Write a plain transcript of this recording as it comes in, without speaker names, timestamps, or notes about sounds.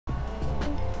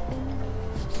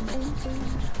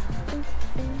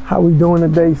How we doing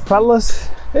today, fellas?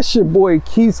 It's your boy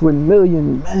Keith with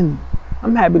Million Men.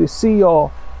 I'm happy to see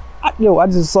y'all. I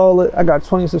just saw it. I got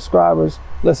 20 subscribers.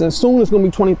 Listen, soon it's gonna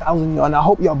be 20,000, y'all, and I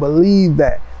hope y'all believe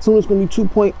that. Soon it's gonna be 2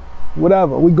 point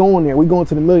whatever. We going there. We going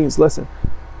to the millions. Listen,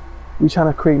 we trying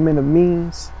to create men of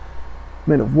means,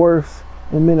 men of worth,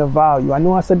 and men of value. I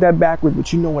know I said that backwards,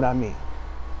 but you know what I mean.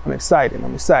 I'm excited.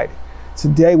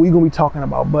 Today we gonna be talking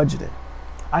about budgeting.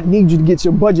 I need you to get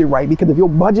your budget right, because if your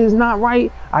budget is not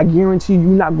right, I guarantee you're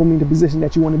not gonna be in the position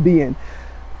that you wanna be in.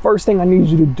 First thing I need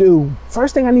you to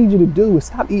do is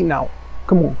stop eating out.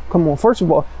 Come on. First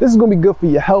of all, this is gonna be good for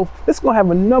your health. This is gonna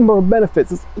have a number of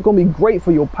benefits. It's gonna be great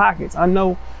for your pockets. I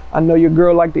know your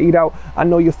girl like to eat out. I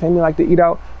know your family like to eat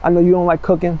out. I know you don't like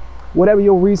cooking. Whatever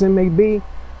your reason may be,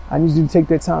 I need you to take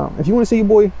that time. If you wanna see your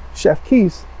boy, Chef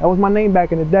Keith, that was my name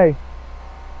back in the day.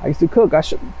 I used to cook.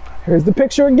 Here's the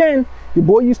picture again. Your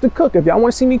boy used to cook. If y'all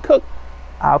want to see me cook,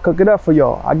 I'll cook it up for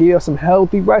y'all. I'll give you some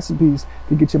healthy recipes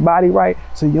to get your body right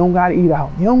so you don't gotta eat out.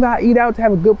 You don't gotta eat out to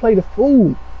have a good plate of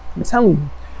food. I'm telling you.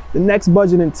 The next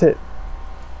budgeting tip,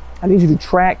 I need you to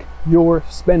track your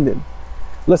spending.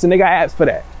 Listen, they got apps for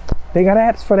that.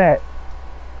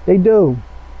 They do.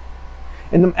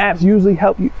 And them apps usually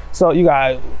help you. So you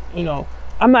guys,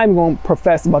 I'm not even gonna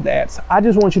profess about the apps. I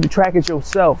just want you to track it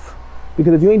yourself.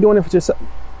 Because if you ain't doing it for yourself,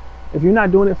 if you're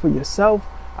not doing it for yourself,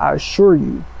 I assure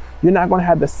you, you're not gonna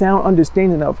have the sound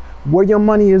understanding of where your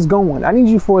money is going. I need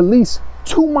you for at least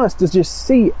 2 months to just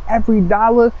see every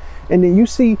dollar, and then you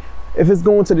see if it's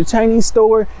going to the Chinese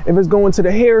store, if it's going to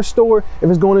the hair store, if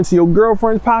it's going into your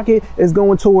girlfriend's pocket, it's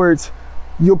going towards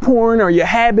your porn or your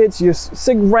habits, your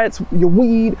cigarettes, your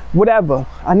weed, whatever.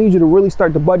 I need you to really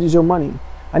start to budget your money.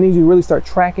 I need you to really start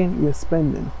tracking your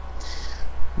spending.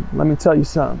 Let me tell you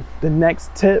something. The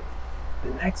next tip,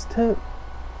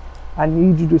 I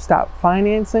need you to stop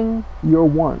financing your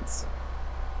wants.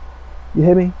 You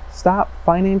hear me? Stop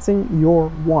financing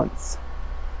your wants.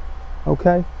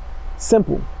 Okay?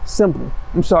 Simple.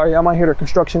 I'm sorry, I might hear the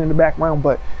construction in the background,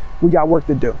 but we got work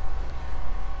to do.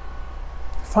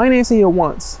 Financing your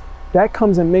wants, that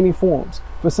comes in many forms.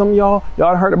 For some of y'all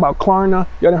done heard about Klarna,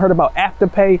 y'all done heard about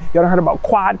Afterpay, y'all done heard about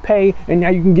Quad Pay, and now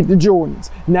you can get the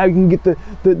Jordans. Now you can get the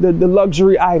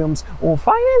luxury items on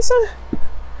financing.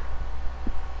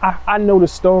 I know the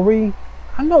story.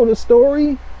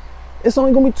 It's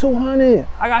only gonna be $200.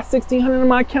 I got $1,600 in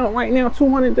my account right now.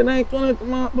 $200 today, $200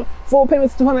 tomorrow. Full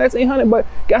payments $200. That's $800. But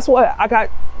guess what? I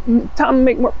got time to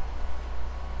make more.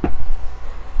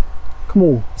 Come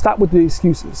on, stop with the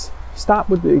excuses.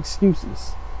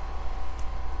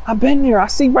 I've been there. I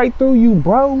see right through you,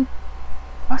 bro.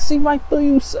 I see right through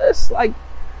you, sis. Like,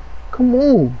 come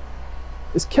on.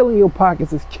 It's killing your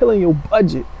pockets. It's killing your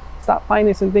budget. Stop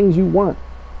financing things you want.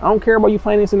 I don't care about you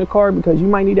financing the car because you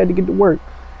might need that to get to work.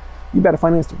 You better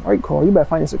finance the right car. You better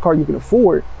finance the car you can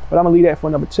afford. But I'm going to leave that for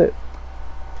another tip.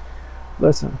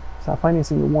 Listen, stop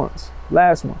financing your wants.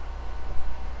 Last one.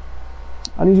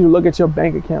 I need you to look at your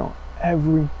bank account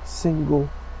every single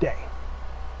day.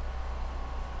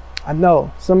 I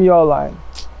know some of y'all like,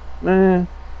 man,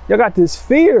 y'all got this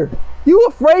fear. You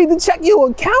afraid to check your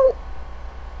account?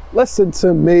 Listen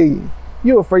to me.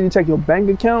 You afraid to check your bank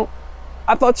account?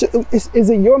 I thought, is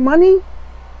it your money?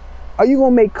 Are you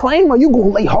gonna make claim? Are you gonna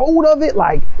lay hold of it?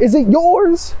 Like, is it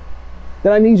yours?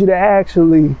 Then I need you to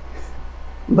actually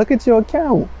look at your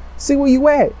account. See where you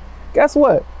at. Guess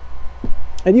what?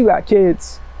 If you got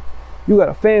kids, you got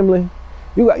a family,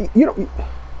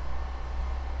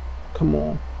 come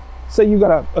on. Say you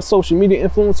got a social media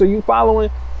influencer you following.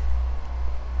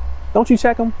 Don't you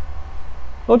check them?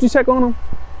 Don't you check on them?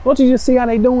 Don't you just see how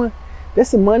they doing?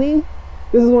 This is money.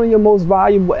 This is one of your most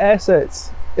valuable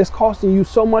assets. It's costing you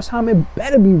so much time, it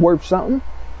better be worth something.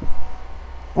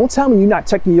 Don't tell me you're not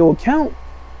checking your account.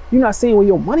 You're not seeing where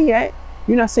your money at.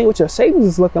 You're not seeing what your savings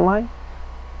is looking like.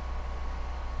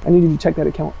 I need you to check that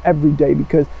account every day,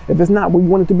 because if it's not where you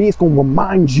want it to be, it's gonna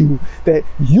remind you that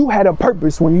you had a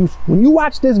purpose. When you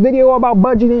watch this video about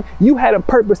budgeting, you had a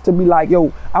purpose to be like,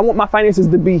 yo, I want my finances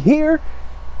to be here,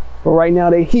 but right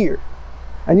now they here.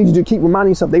 I need you to keep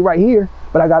reminding yourself they right here,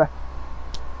 but I gotta,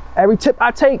 every tip I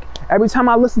take, every time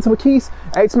I listen to the keys,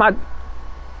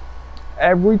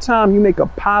 every time you make a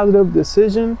positive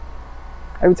decision,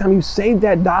 every time you save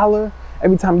that dollar,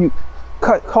 every time you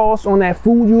cut costs on that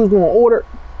food you was gonna order,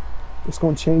 it's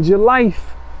gonna change your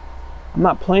life. I'm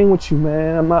not playing with you,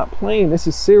 man. I'm not playing. This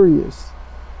is serious.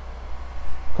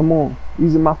 Come on.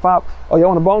 These are my 5. Oh, y'all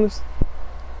want a bonus?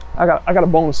 I got a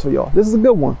bonus for y'all. This is a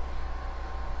good one.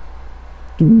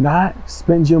 Do not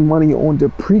spend your money on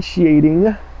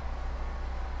depreciating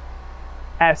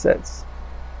assets.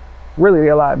 Really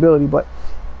a liability, but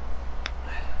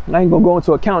I ain't gonna go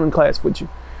into accounting class with you.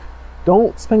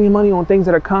 Don't spend your money on things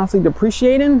that are constantly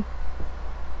depreciating.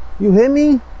 You hear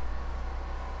me?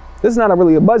 This is not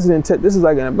really a budgeting tip. This is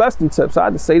like an investing tip. So I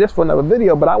had to say this for another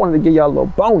video, but I wanted to give y'all a little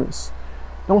bonus.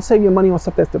 Don't save your money on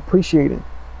stuff that's depreciating.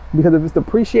 Because if it's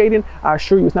depreciating, I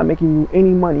assure you it's not making you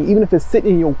any money. Even if it's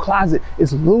sitting in your closet,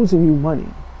 it's losing you money.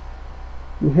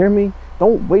 You hear me?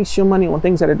 Don't waste your money on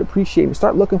things that are depreciating.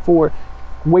 Start looking for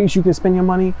ways you can spend your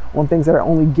money on things that are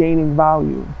only gaining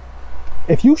value.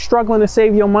 If you're struggling to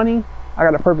save your money, I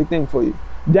got a perfect thing for you.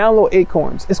 Download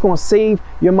Acorns. It's going to save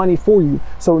your money for you.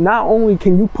 So not only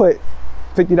can you put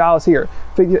 $50 here,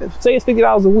 say it's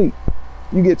 $50 a week.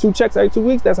 You get 2 checks every 2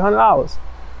 weeks, that's $100.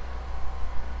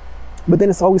 But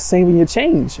then it's always saving your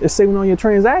change. It's saving on your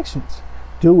transactions.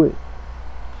 Do it.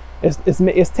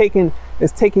 It's taking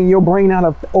your brain out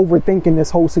of overthinking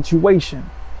this whole situation.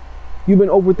 You've been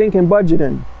overthinking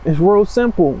budgeting. It's real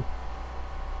simple.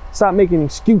 Stop making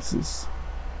excuses.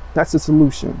 That's the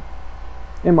solution.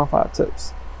 In my 5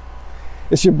 tips.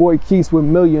 It's your boy Keith with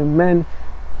Million Men.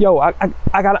 Yo, I'm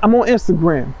on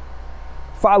Instagram.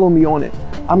 Follow me on it.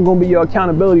 I'm gonna be your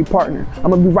accountability partner.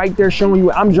 I'm gonna be right there showing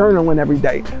you. I'm journaling every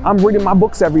day. I'm reading my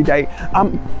books every day.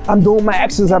 I'm doing my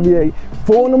exercises every day.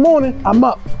 4 in the morning, I'm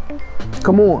up.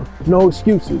 Come on, no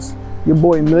excuses. Your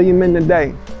boy Million Men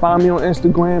Today. Find me on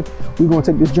Instagram. We're gonna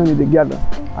take this journey together.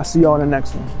 I'll see y'all in the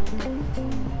next one.